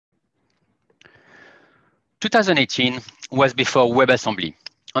2018 was before WebAssembly.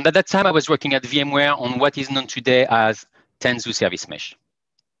 And at that time, I was working at VMware on what is known today as Tanzu Service Mesh.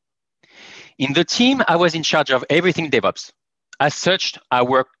 In the team, I was in charge of everything DevOps. As such, I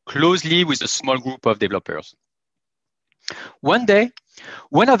worked closely with a small group of developers. One day,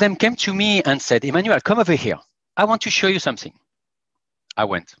 one of them came to me and said, Emmanuel, come over here. I want to show you something. I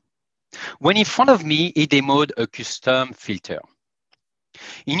went. When in front of me, he demoed a custom filter.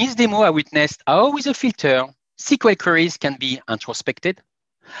 In his demo, I witnessed how with a filter, SQL queries can be introspected.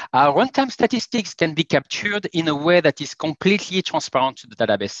 Our runtime statistics can be captured in a way that is completely transparent to the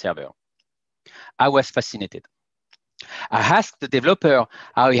database server. I was fascinated. I asked the developer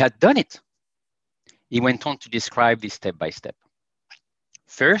how he had done it. He went on to describe this step by step.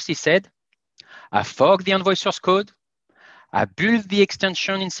 First, he said, I forked the Envoy source code. I built the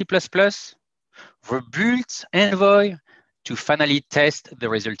extension in C++, rebuilt Envoy to finally test the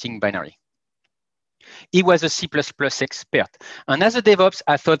resulting binary. He was a C++ expert. And as a DevOps,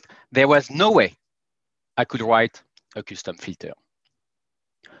 I thought there was no way I could write a custom filter.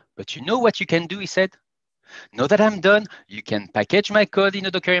 But you know what you can do, he said? Now that I'm done, you can package my code in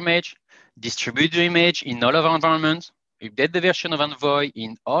a Docker image, distribute the image in all of our environments, update the version of Envoy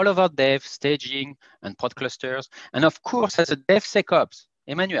in all of our dev, staging, and prod clusters. And of course, as a DevSecOps,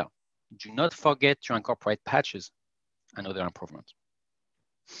 Emmanuel, do not forget to incorporate patches and other improvements.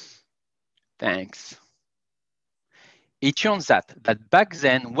 Thanks. It turns out that back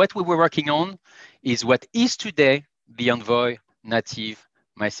then, what we were working on is what is today the Envoy native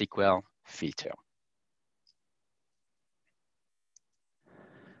MySQL filter.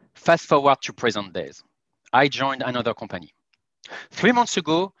 Fast forward to present days. I joined another company. 3 months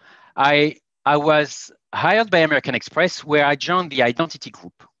ago, I was hired by American Express, where I joined the identity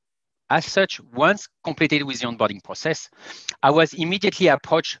group. As such, once completed with the onboarding process, I was immediately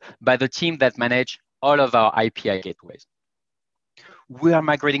approached by the team that managed all of our API gateways. We are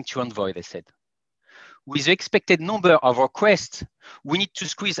migrating to Envoy, they said. With the expected number of requests, we need to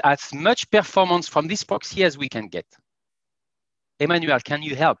squeeze as much performance from this proxy as we can get. Emmanuel, can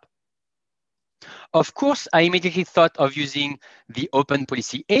you help? Of course, I immediately thought of using the Open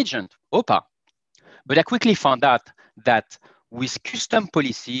Policy Agent, OPA, but I quickly found out that with custom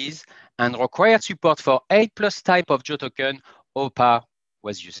policies and required support for 8+ type of Joe token, OPA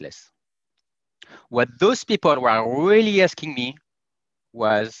was useless. What those people were really asking me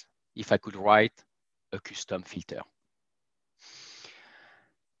was if I could write a custom filter.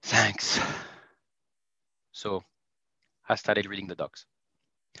 Thanks. So I started reading the docs.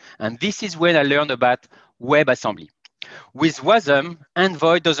 And this is when I learned about WebAssembly. With WASM,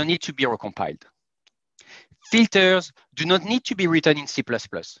 Envoy doesn't need to be recompiled. Filters do not need to be written in C++.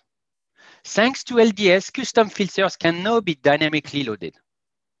 Thanks to LDS, custom filters can now be dynamically loaded.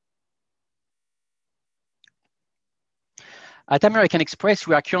 At American Express,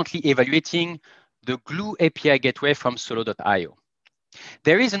 we are currently evaluating the Glue API gateway from solo.io.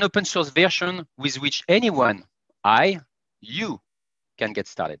 There is an open source version with which anyone, you, can get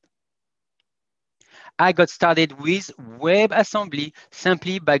started. I got started with WebAssembly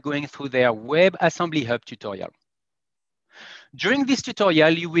simply by going through their WebAssembly Hub tutorial. During this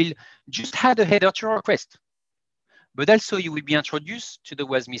tutorial, you will just add a header to your request, but also you will be introduced to the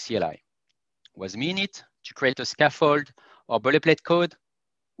WASM CLI. WASM init to create a scaffold or boilerplate code,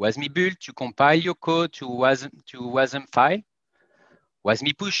 WASM build to compile your code to WASM file,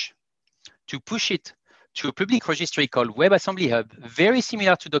 WASM push to push it to a public registry called WebAssembly Hub, very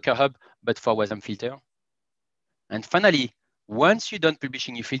similar to Docker Hub, but for WASM filter. And finally, once you're done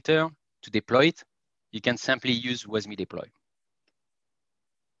publishing your filter, to deploy it, you can simply use WASM deploy.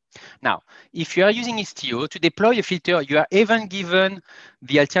 Now, if you are using Istio to deploy a filter, you are even given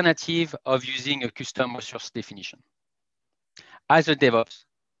the alternative of using a custom resource definition. As a DevOps,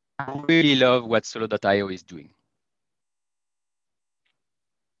 I really love what solo.io is doing.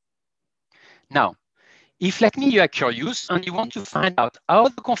 Now, if, like me, you are curious and you want to find out how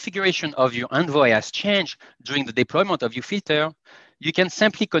the configuration of your Envoy has changed during the deployment of your filter, you can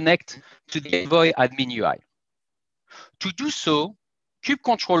simply connect to the Envoy admin UI. To do so,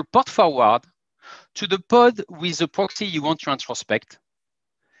 kubectl port forward to the pod with the proxy you want to introspect,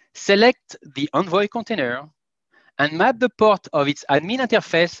 select the Envoy container, and map the port of its admin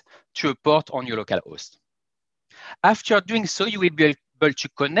interface to a port on your local host. After doing so, you will be able to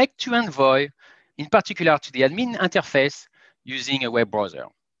connect to Envoy, in particular to the admin interface, using a web browser.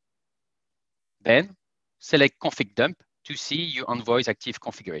 Then, select config dump to see your Envoy's active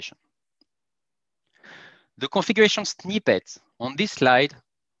configuration. The configuration snippet on this slide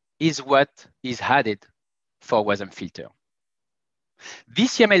is what is added for WASM filter.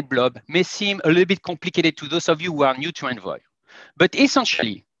 This YAML blob may seem a little bit complicated to those of you who are new to Envoy, but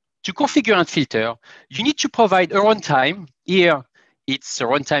essentially, to configure and filter, you need to provide a runtime. Here, it's a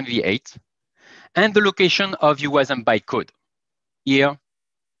runtime v8, and the location of your WASM bytecode. Here,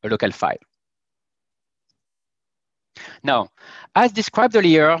 a local file. Now, as described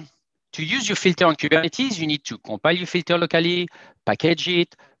earlier, to use your filter on Kubernetes, you need to compile your filter locally, package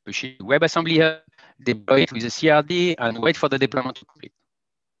it, push it to WebAssembly Hub, deploy it with a CRD, and wait for the deployment to complete.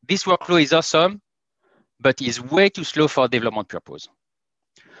 This workflow is awesome, but is way too slow for development purpose.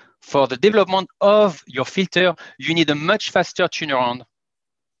 For the development of your filter, you need a much faster turnaround,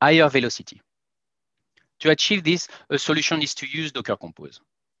 higher velocity. To achieve this, a solution is to use Docker Compose.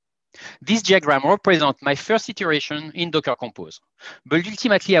 This diagram represents my first iteration in Docker Compose, but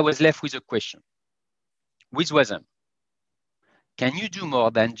ultimately I was left with a question. With WASM, can you do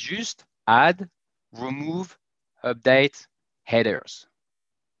more than just add, remove, update headers?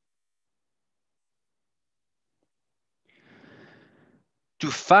 To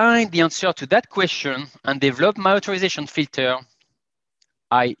find the answer to that question and develop my authorization filter,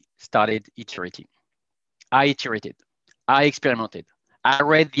 I started iterating. I iterated. I experimented. I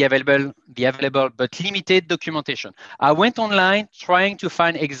read the available but limited documentation. I went online trying to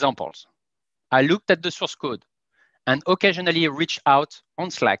find examples. I looked at the source code and occasionally reached out on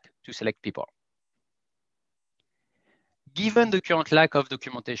Slack to select people. Given the current lack of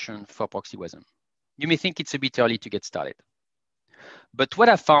documentation for proxy WASM, you may think it's a bit early to get started. But what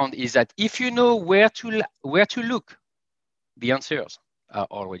I found is that if you know where to look, the answers are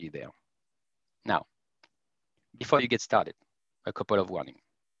already there. Now, before you get started, a couple of warnings.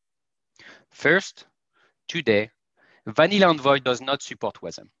 First, today, Vanilla Envoy does not support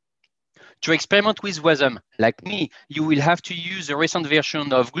WASM. To experiment with WASM, like me, you will have to use a recent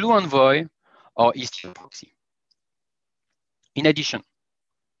version of Glue Envoy or Istio Proxy. In addition,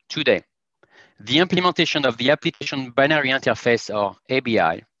 today, the implementation of the Application Binary Interface, or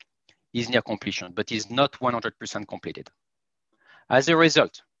ABI, is near completion, but is not 100% completed. As a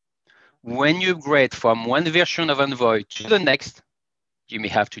result, when you upgrade from one version of Envoy to the next, you may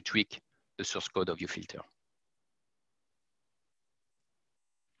have to tweak the source code of your filter.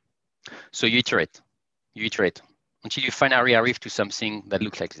 So you iterate until you finally arrive to something that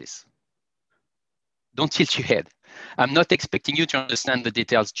looks like this. Don't tilt your head. I'm not expecting you to understand the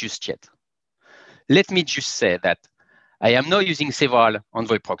details just yet. Let me just say that I am now using several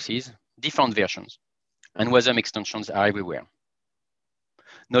Envoy proxies, different versions, and WASM extensions are everywhere.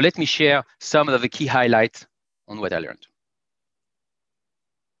 Now let me share some of the key highlights on what I learned.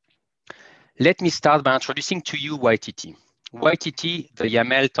 Let me start by introducing to you YTT. YTT, the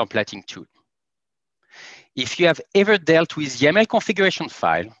YAML templating tool. If you have ever dealt with YAML configuration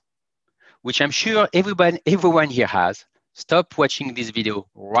file, which I'm sure everyone here has, stop watching this video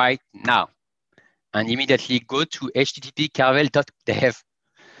right now and immediately go to http://carvel.dev.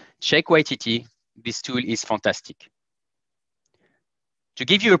 Check YTT. This tool is fantastic. To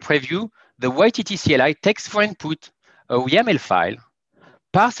give you a preview, the YTT CLI takes for input a YAML file,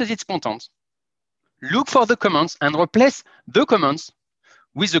 parses its contents, look for the commands, and replace the commands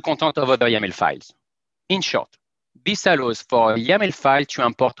with the content of other YAML files. In short, this allows for a YAML file to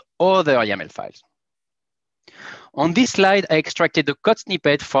import other YAML files. On this slide, I extracted a code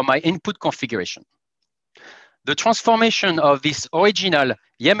snippet from my input configuration. The transformation of this original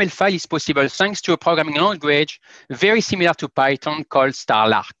YAML file is possible thanks to a programming language very similar to Python called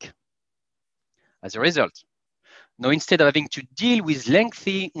Starlark. As a result, now instead of having to deal with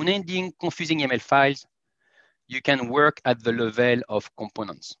lengthy, unending, confusing YAML files, you can work at the level of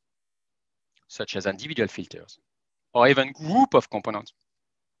components, such as individual filters, or even group of components,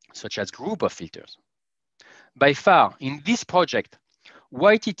 such as group of filters. By far, in this project,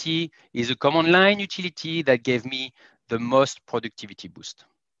 YTT is a command line utility that gave me the most productivity boost.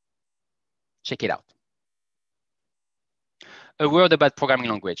 Check it out. A word about programming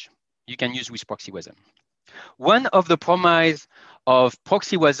language you can use with proxy WASM. One of the promises of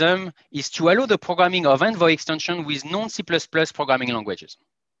proxy WASM is to allow the programming of Envoy extension with non-C++ programming languages.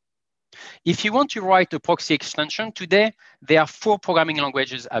 If you want to write a proxy extension today, there are 4 programming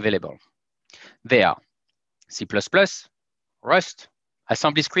languages available. They are C++, Rust,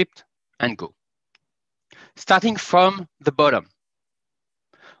 AssemblyScript, and Go. Starting from the bottom,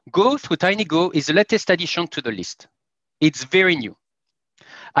 Go through TinyGo is the latest addition to the list. It's very new.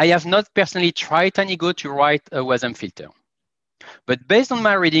 I have not personally tried TinyGo to write a WASM filter. But based on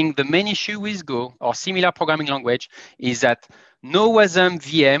my reading, the main issue with Go or similar programming language is that no WASM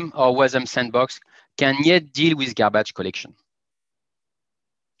VM or WASM sandbox can yet deal with garbage collection.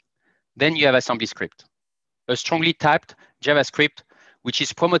 Then you have AssemblyScript, a strongly typed JavaScript which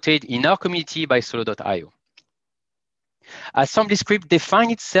is promoted in our community by solo.io. AssemblyScript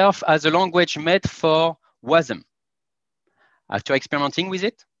defines itself as a language made for WASM. After experimenting with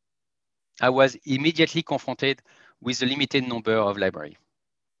it, I was immediately confronted with a limited number of libraries.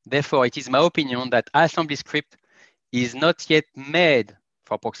 Therefore, it is my opinion that AssemblyScript is not yet made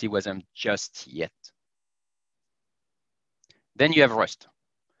for proxy WASM just yet. Then you have Rust.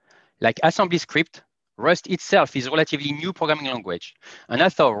 Like AssemblyScript, Rust itself is a relatively new programming language. And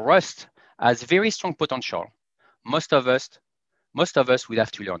although Rust has very strong potential, most of us will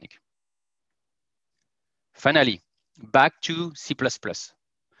have to learn it. Finally, back to C++.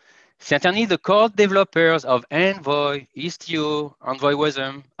 Certainly, the core developers of Envoy, Istio, Envoy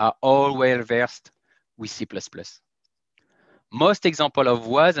WASM are all well versed with C++. Most examples of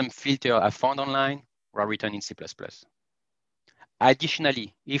WASM filters I found online were written in C++.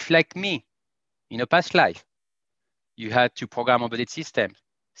 Additionally, if like me, in a past life, you had to program embedded systems,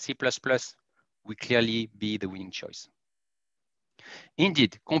 C++ will clearly be the winning choice.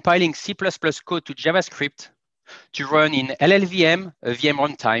 Indeed, compiling C++ code to JavaScript to run in LLVM, a VM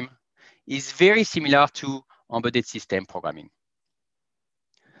runtime, is very similar to embedded system programming.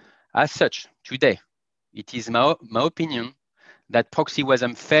 As such, today, it is my opinion that proxy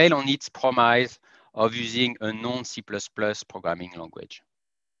WASM failed on its promise of using a non-C++ programming language.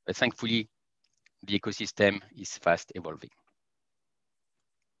 But thankfully, the ecosystem is fast evolving.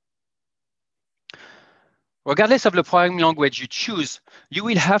 Regardless of the programming language you choose, you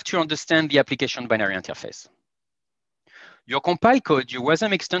will have to understand the application binary interface. Your compile code, your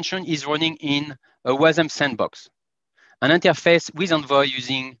WASM extension is running in a WASM sandbox, an interface with Envoy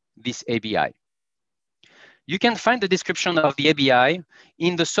using this ABI. You can find the description of the ABI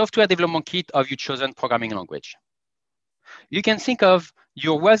in the software development kit of your chosen programming language. You can think of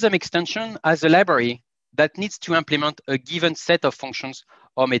your WASM extension as a library that needs to implement a given set of functions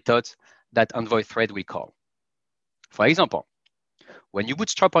or methods that Envoy thread will call. For example, when you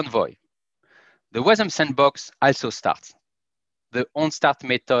bootstrap Envoy, the WASM sandbox also starts. The onStart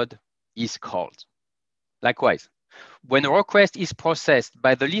method is called. Likewise, when a request is processed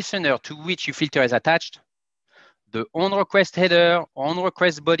by the listener to which your filter is attached, the onRequest header,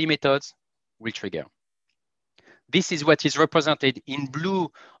 onRequest body methods will trigger. This is what is represented in blue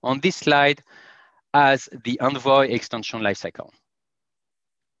on this slide as the Envoy extension lifecycle.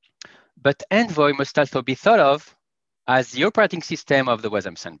 But Envoy must also be thought of as the operating system of the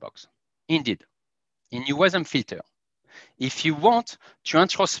WASM sandbox. Indeed, in your WASM filter, if you want to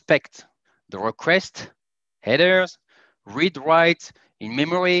introspect the request, headers, read, write in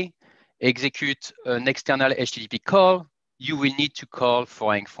memory, execute an external HTTP call, you will need to call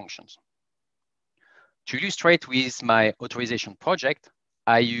foreign functions. To illustrate with my authorization project,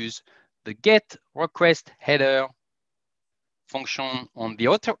 I use the get request header function on the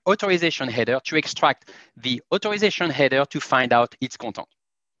authorization header to extract the authorization header to find out its content.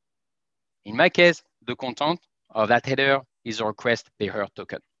 In my case, the content of that header is a request bearer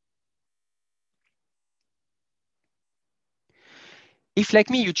token. If, like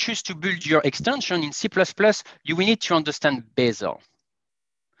me, you choose to build your extension in C++, you will need to understand Bazel.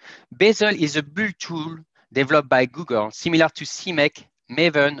 Bazel is a build tool developed by Google, similar to CMake,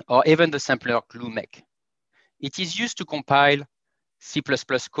 Maven, or even the sampler GlueMake. It is used to compile C++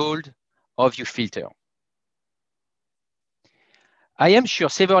 code of your filter. I am sure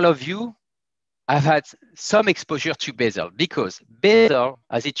several of you have had some exposure to Bazel because Bazel,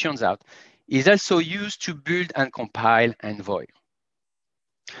 as it turns out, is also used to build and compile Envoy.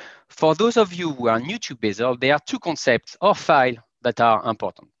 For those of you who are new to Bazel, there are two concepts or files that are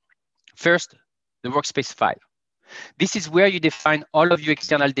important. First, the workspace file. This is where you define all of your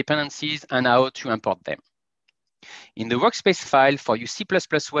external dependencies and how to import them. In the workspace file for your C++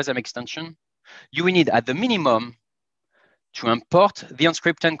 WASM extension, you will need at the minimum to import the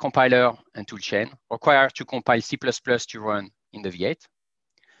unscripted compiler and toolchain required to compile C++ to run in the V8.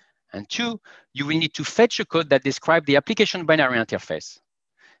 And two, you will need to fetch a code that describes the application binary interface.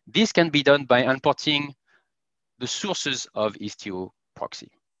 This can be done by importing the sources of Istio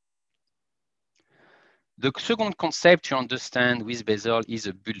proxy. The second concept to understand with Bazel is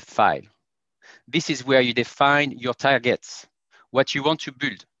a build file. This is where you define your targets, what you want to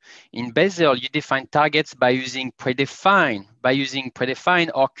build. In Bazel, you define targets by using predefined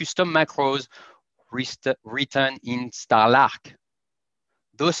or custom macros written in starlark.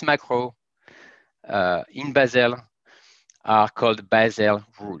 Those macros in Bazel are called Bazel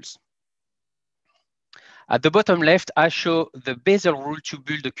rules. At the bottom left, I show the Bazel rule to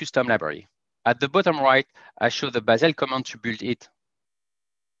build a custom library. At the bottom right, I show the Bazel command to build it.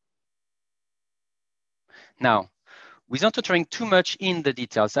 Now, Without entering too much in the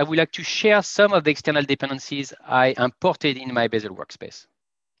details, I would like to share some of the external dependencies I imported in my Bazel workspace.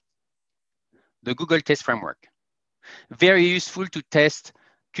 The Google Test Framework, very useful to test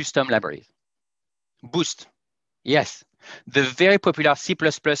custom libraries. Boost, yes, the very popular C++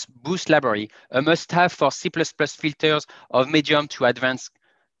 Boost library, a must-have for C++ filters of medium to advanced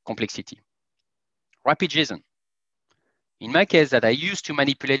complexity. RapidJSON, in my case, that I use to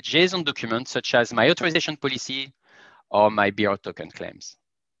manipulate JSON documents such as my authorization policy or my bearer token claims.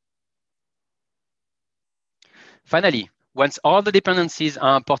 Finally, once all the dependencies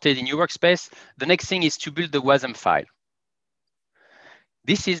are imported in your workspace, the next thing is to build the WASM file.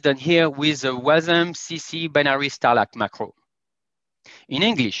 This is done here with the WASM CC binary starlac macro. In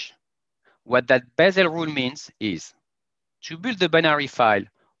English, what that Bazel rule means is to build the binary file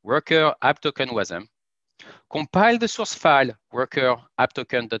worker app token WASM, compile the source file worker app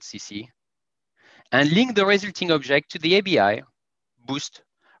token.cc, and link the resulting object to the ABI, Boost,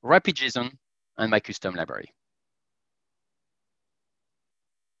 RapidJSON, and my custom library.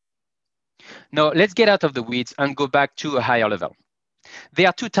 Now, let's get out of the weeds and go back to a higher level. There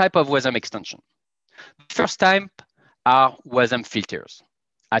are two types of WASM extension. The first type are WASM filters.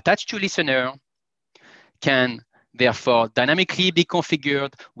 Attached to listener, can therefore dynamically be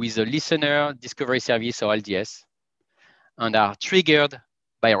configured with a listener discovery service or LDS, and are triggered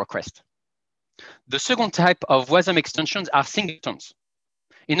by a request. The second type of WASM extensions are singletons.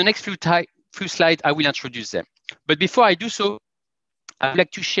 In the next few slides, I will introduce them. But before I do so, I would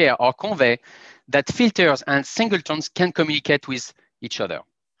like to share or convey that filters and singletons can communicate with each other.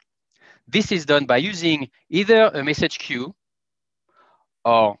 This is done by using either a message queue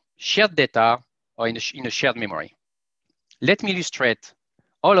or shared data or in a shared memory. Let me illustrate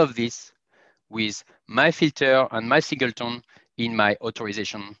all of this with my filter and my singleton in my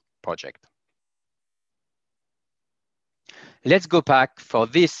authorization project. Let's go back for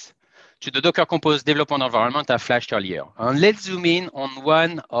this to the Docker Compose development environment I flashed earlier. And let's zoom in on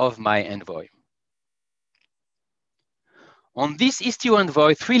one of my envoy. On this Istio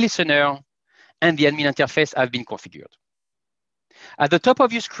envoy, 3 listeners and the admin interface have been configured. At the top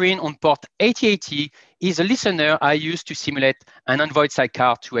of your screen on port 8080 is a listener I use to simulate an envoy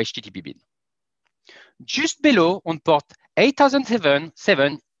sidecar to HTTP bin. Just below on port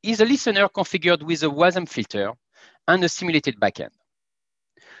 8007 is a listener configured with a WASM filter and a simulated backend.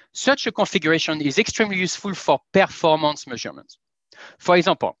 Such a configuration is extremely useful for performance measurements. For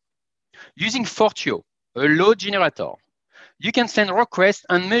example, using Fortio, a load generator, you can send requests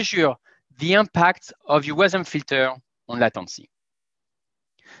and measure the impact of your WASM filter on latency.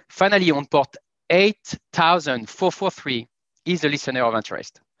 Finally, on port 8443 is a listener of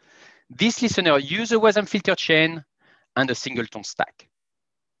interest. This listener uses a WASM filter chain and a singleton stack.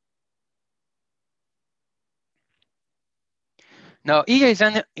 Now, here is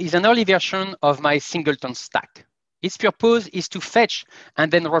an early version of my singleton stack. Its purpose is to fetch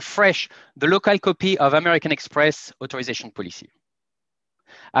and then refresh the local copy of American Express authorization policy.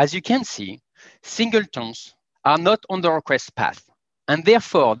 As you can see, singletons are not on the request path, and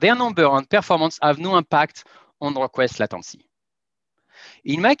therefore their number and performance have no impact on request latency.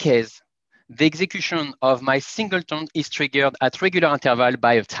 In my case, the execution of my singleton is triggered at regular interval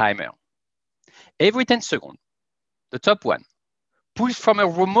by a timer. Every 10 seconds, the top one pulls from a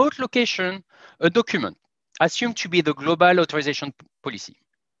remote location a document assumed to be the global authorization policy.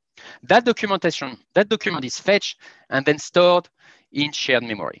 That document is fetched and then stored in shared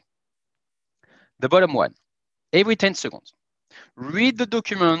memory. The bottom one, every 10 seconds, read the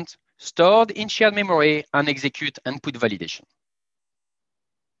document stored in shared memory and execute input validation.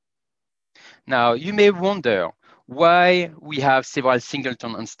 Now, you may wonder why we have several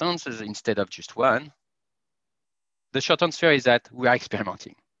singleton instances instead of just one. The short answer is that we are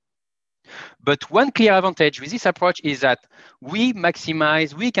experimenting. But one clear advantage with this approach is that we can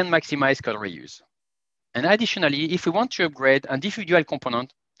maximize code reuse. And additionally, if we want to upgrade individual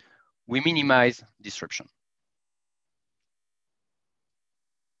component, we minimize disruption.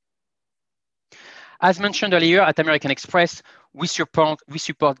 As mentioned earlier, at American Express, we support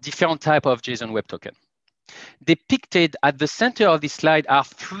different types of JSON Web Token. Depicted at the center of this slide are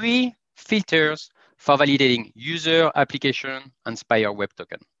 3 filters for validating user, application, and Spire Web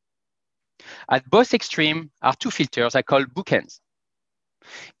Token. At both extremes are 2 filters I call bookends.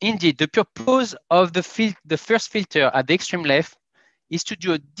 Indeed, the purpose of the first filter at the extreme left is to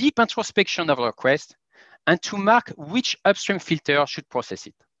do a deep introspection of a request and to mark which upstream filter should process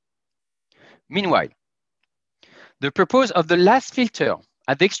it. Meanwhile, the purpose of the last filter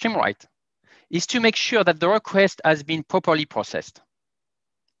at the extreme right is to make sure that the request has been properly processed.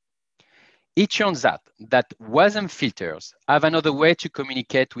 It turns out that WASM filters have another way to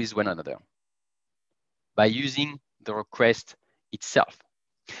communicate with one another by using the request itself.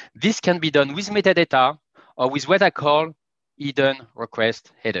 This can be done with metadata or with what I call hidden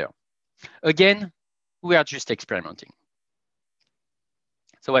request header. Again, we are just experimenting.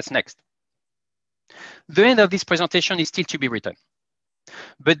 So what's next? The end of this presentation is still to be written.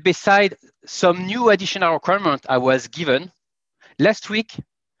 But beside some new additional requirement I was given, last week,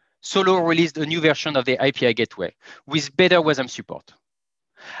 Solo released a new version of the API gateway with better WASM support.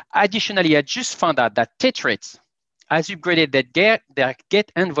 Additionally, I just found out that Tetrates has upgraded their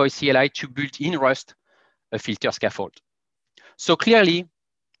get envoy CLI to build in Rust a filter scaffold. So clearly,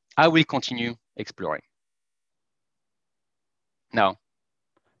 I will continue exploring. Now,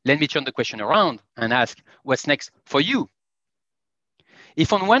 let me turn the question around and ask, what's next for you?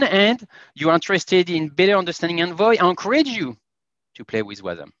 If on one hand, you are interested in better understanding Envoy, I encourage you to play with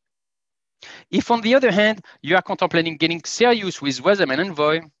WASM. If on the other hand, you are contemplating getting serious with WASM and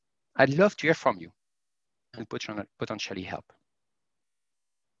Envoy, I'd love to hear from you and potentially help.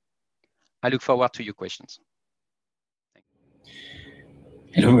 I look forward to your questions.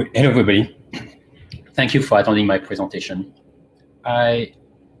 Hello everybody. Thank you for attending my presentation. I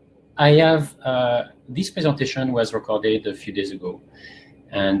have, this presentation was recorded a few days ago,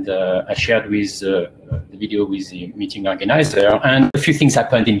 and I shared with the video with the meeting organizer, and a few things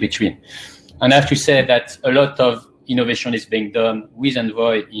happened in between. And I have to say that a lot of innovation is being done with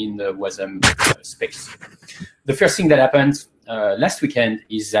Envoy in the WASM space. The first thing that happened last weekend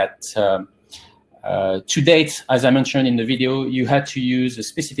is that to date, as I mentioned in the video, you had to use a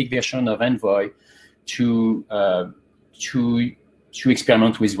specific version of Envoy to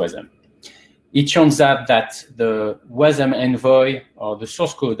experiment with WASM. It turns out that the WASM Envoy, or the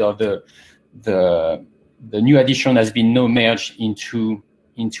source code of the new addition, has been now merged into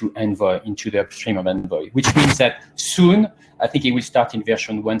Envoy, into the upstream of Envoy, which means that soon, I think it will start in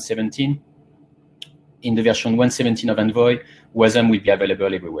version 117. In the version 117 of Envoy, WASM will be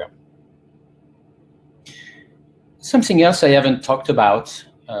available everywhere. Something else I haven't talked about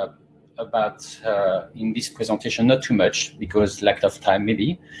in this presentation, not too much because lack of time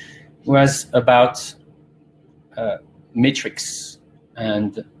maybe, was about metrics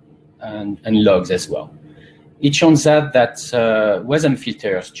and logs as well. It turns out that WASM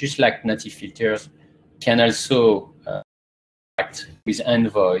filters, just like native filters, can also interact with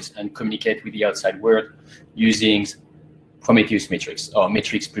envoys and communicate with the outside world using Prometheus metrics or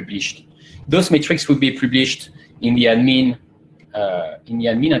metrics published. Those metrics will be published in the admin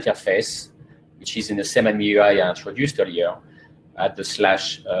interface, which is in the same admin UI I introduced earlier, at the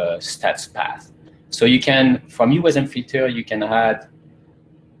 /stats path. So you can, from your WASM filter, you can add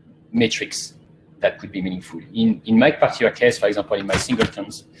metrics that could be meaningful. In my particular case, for example, in my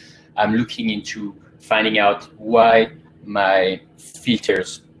singletons, I'm looking into finding out why my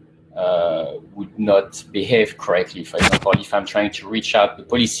filters would not behave correctly. For example, if I'm trying to reach out the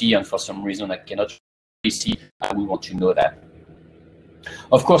policy and for some reason I cannot see, I will want to know that.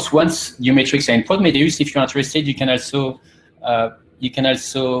 Of course, once your metrics are in Prometheus, if you're interested, you can also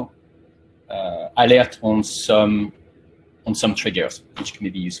alert on some triggers, which may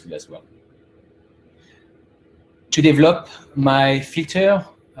be useful as well. To develop my filter,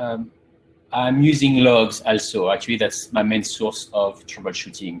 I'm using logs also. Actually, that's my main source of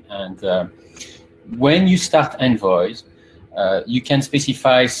troubleshooting. And when you start envoys, you can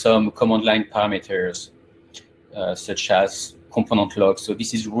specify some command line parameters, such as component logs. So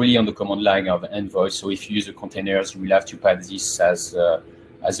this is really on the command line of envoy. So if you use the containers, you will have to pass this as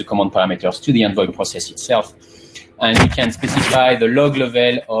the command parameters to the envoy process itself. And you can specify the log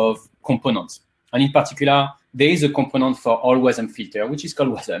level of components. And in particular, there is a component for all WASM filter, which is called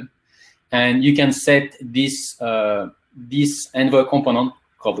WASM. And you can set this envoy component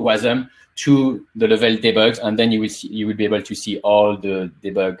called WASM to the level debugs, and then you will be able to see all the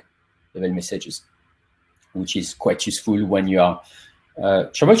debug level messages, which is quite useful when you are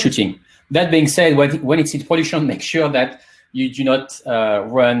troubleshooting. That being said, when it's in production, make sure that you do not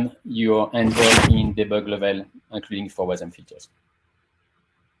run your envoy in debug level, including for WASM filters.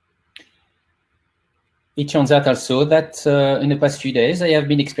 It turns out also that in the past few days, I have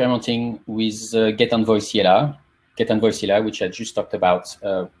been experimenting with Get Envoy CLI, which I just talked about,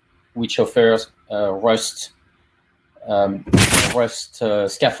 which offers Rust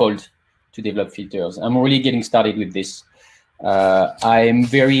scaffold to develop filters. I'm really getting started with this. I'm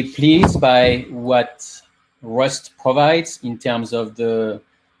very pleased by what Rust provides in terms of the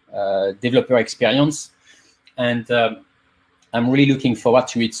developer experience. And I'm really looking forward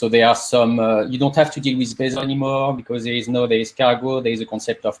to it. So there are some, you don't have to deal with Bezier anymore because there is cargo, there is a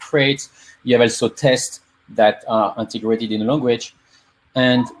concept of traits. You have also tests that are integrated in the language.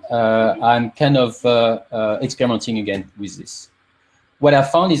 And I'm kind of experimenting again with this. What I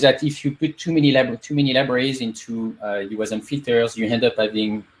found is that if you put too many libraries into your WASM filters, you end up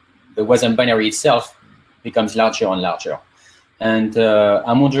having the WASM binary itself becomes larger and larger. And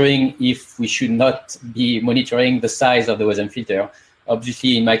I'm wondering if we should not be monitoring the size of the WASM filter.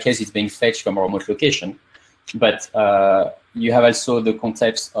 Obviously, in my case, it's being fetched from a remote location. But you have also the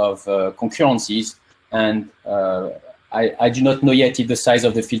concepts of concurrencies. And I do not know yet if the size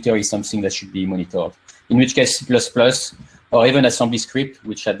of the filter is something that should be monitored. In which case, C++ or even assembly script,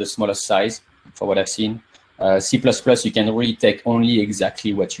 which had the smallest size for what I've seen. C++, you can really take only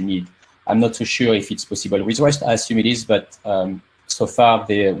exactly what you need. I'm not so sure if it's possible with Rust. I assume it is, but so far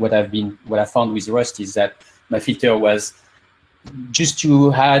what I found with Rust is that my filter was just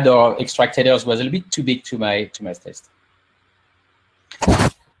to add or extract headers was a little bit too big to my test.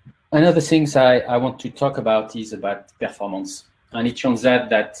 Another things I want to talk about is about performance, and it turns out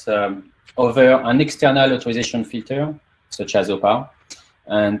that over an external authorization filter such as OPA,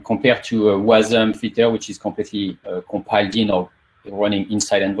 and compared to a WASM filter which is completely compiled in or running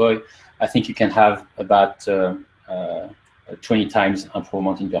inside Envoy, I think you can have about 20 times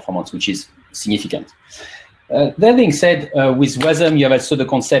improvement in performance, which is significant. That being said, with WASM, you have also the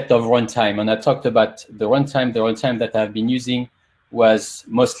concept of runtime. And I talked about the runtime. The runtime that I've been using was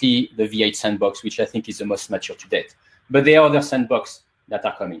mostly the V8 sandbox, which I think is the most mature to date. But there are other sandbox that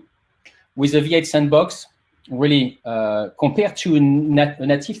are coming. With the V8 sandbox, really, compared to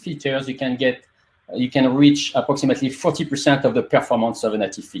native filters, you can reach approximately 40% of the performance of a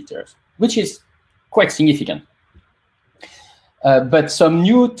native filters, which is quite significant. But some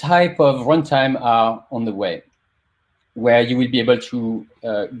new type of runtime are on the way, where you will be able to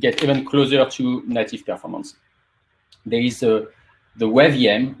get even closer to native performance. There is the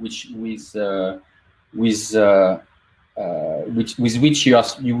WAVM, which with which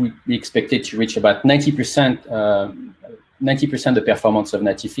you would be expected to reach about 90% the performance of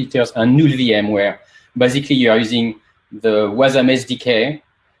native filters, and null VM, where basically you are using the WASM SDK,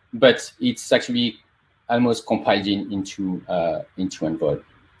 but it's actually almost compiled into Envoy.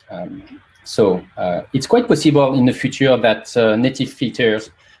 So it's quite possible in the future that native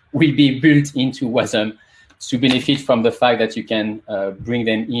filters will be built into WASM to benefit from the fact that you can bring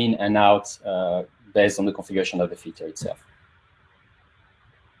them in and out based on the configuration of the filter itself.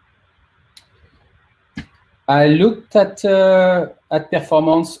 I looked at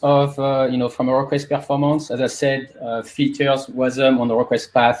performance of from a request performance. As I said, filters WASM on the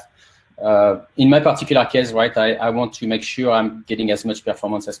request path. In my particular case, right, I want to make sure I'm getting as much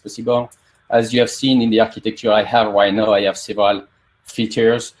performance as possible. As you have seen in the architecture I have right now, I have several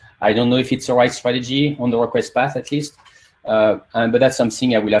filters. I don't know if it's the right strategy on the request path, at least, but that's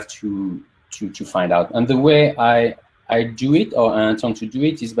something I will have to find out. And the way I do it, or I intend to do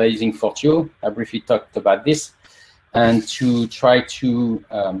it, is by using Fortio. I briefly talked about this, and to try to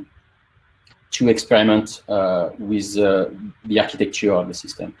experiment with the architecture of the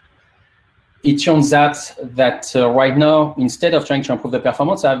system. It turns out that right now, instead of trying to improve the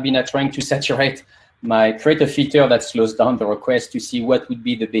performance, I've been trying to saturate create a filter that slows down the request to see what would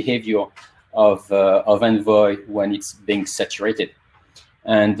be the behavior of Envoy when it's being saturated.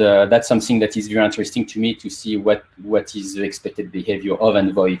 And that's something that is very interesting to me, to see what is the expected behavior of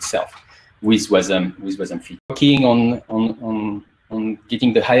Envoy itself with WASM filter. Working on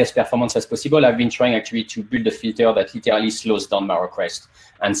getting the highest performance as possible, I've been trying actually to build a filter that literally slows down my request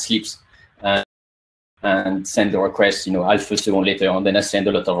and sleeps and send the request, half a second later, and then I send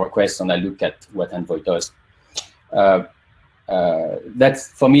a lot of requests and I look at what Envoy does. For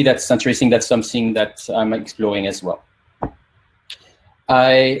me, that's interesting. That's something that I'm exploring as well.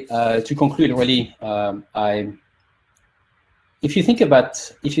 To conclude, really, if you think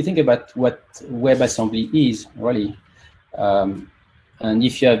about what WebAssembly is, really, and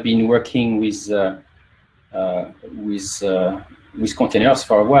if you have been working with containers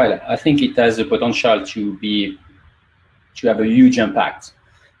for a while, I think it has the potential to have a huge impact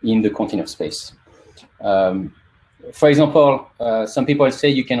in the container space. For example, some people say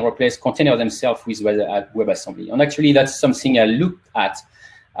you can replace containers themselves with WebAssembly. And actually, that's something I looked at.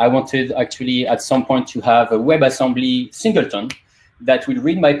 I wanted actually at some point to have a WebAssembly singleton that will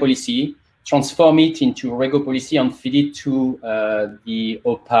read my policy, transform it into a Rego policy, and feed it to the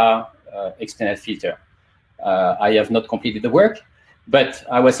OPA external filter. I have not completed the work, but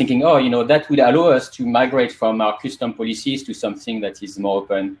I was thinking, that would allow us to migrate from our custom policies to something that is more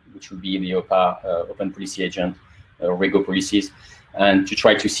open, which would be the OPA open policy agent Rego policies, and to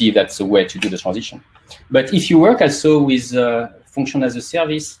try to see if that's a way to do the transition. But if you work also with function as a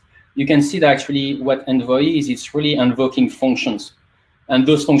service, you can see that actually what Envoy is, it's really invoking functions. And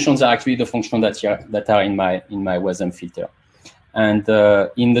those functions are actually the functions that are in my WASM filter. And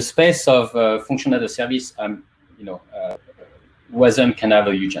in the space of function as a service, WASM can have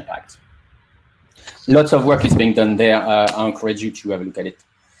a huge impact. Lots of work is being done there. I encourage you to have a look at it.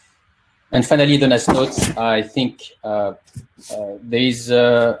 And finally, the last note, I think there is,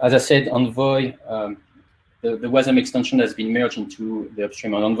 as I said, Envoy, the WASM extension has been merged into the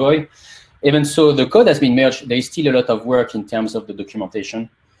upstream on Envoy. Even so, the code has been merged. There is still a lot of work in terms of the documentation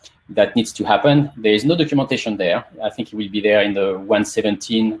that needs to happen. There is no documentation there. I think it will be there in the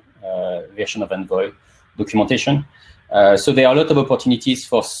 1.17 version of Envoy documentation. So there are a lot of opportunities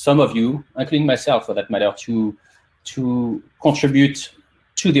for some of you, including myself for that matter, to contribute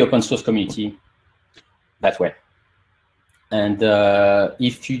to the open source community that way. And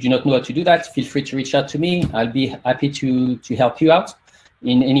if you do not know how to do that, feel free to reach out to me. I'll be happy to help you out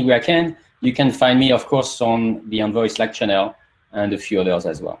in any way I can. You can find me, of course, on the Envoy Slack channel and a few others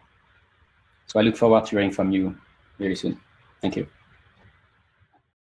as well. So I look forward to hearing from you very soon. Thank you.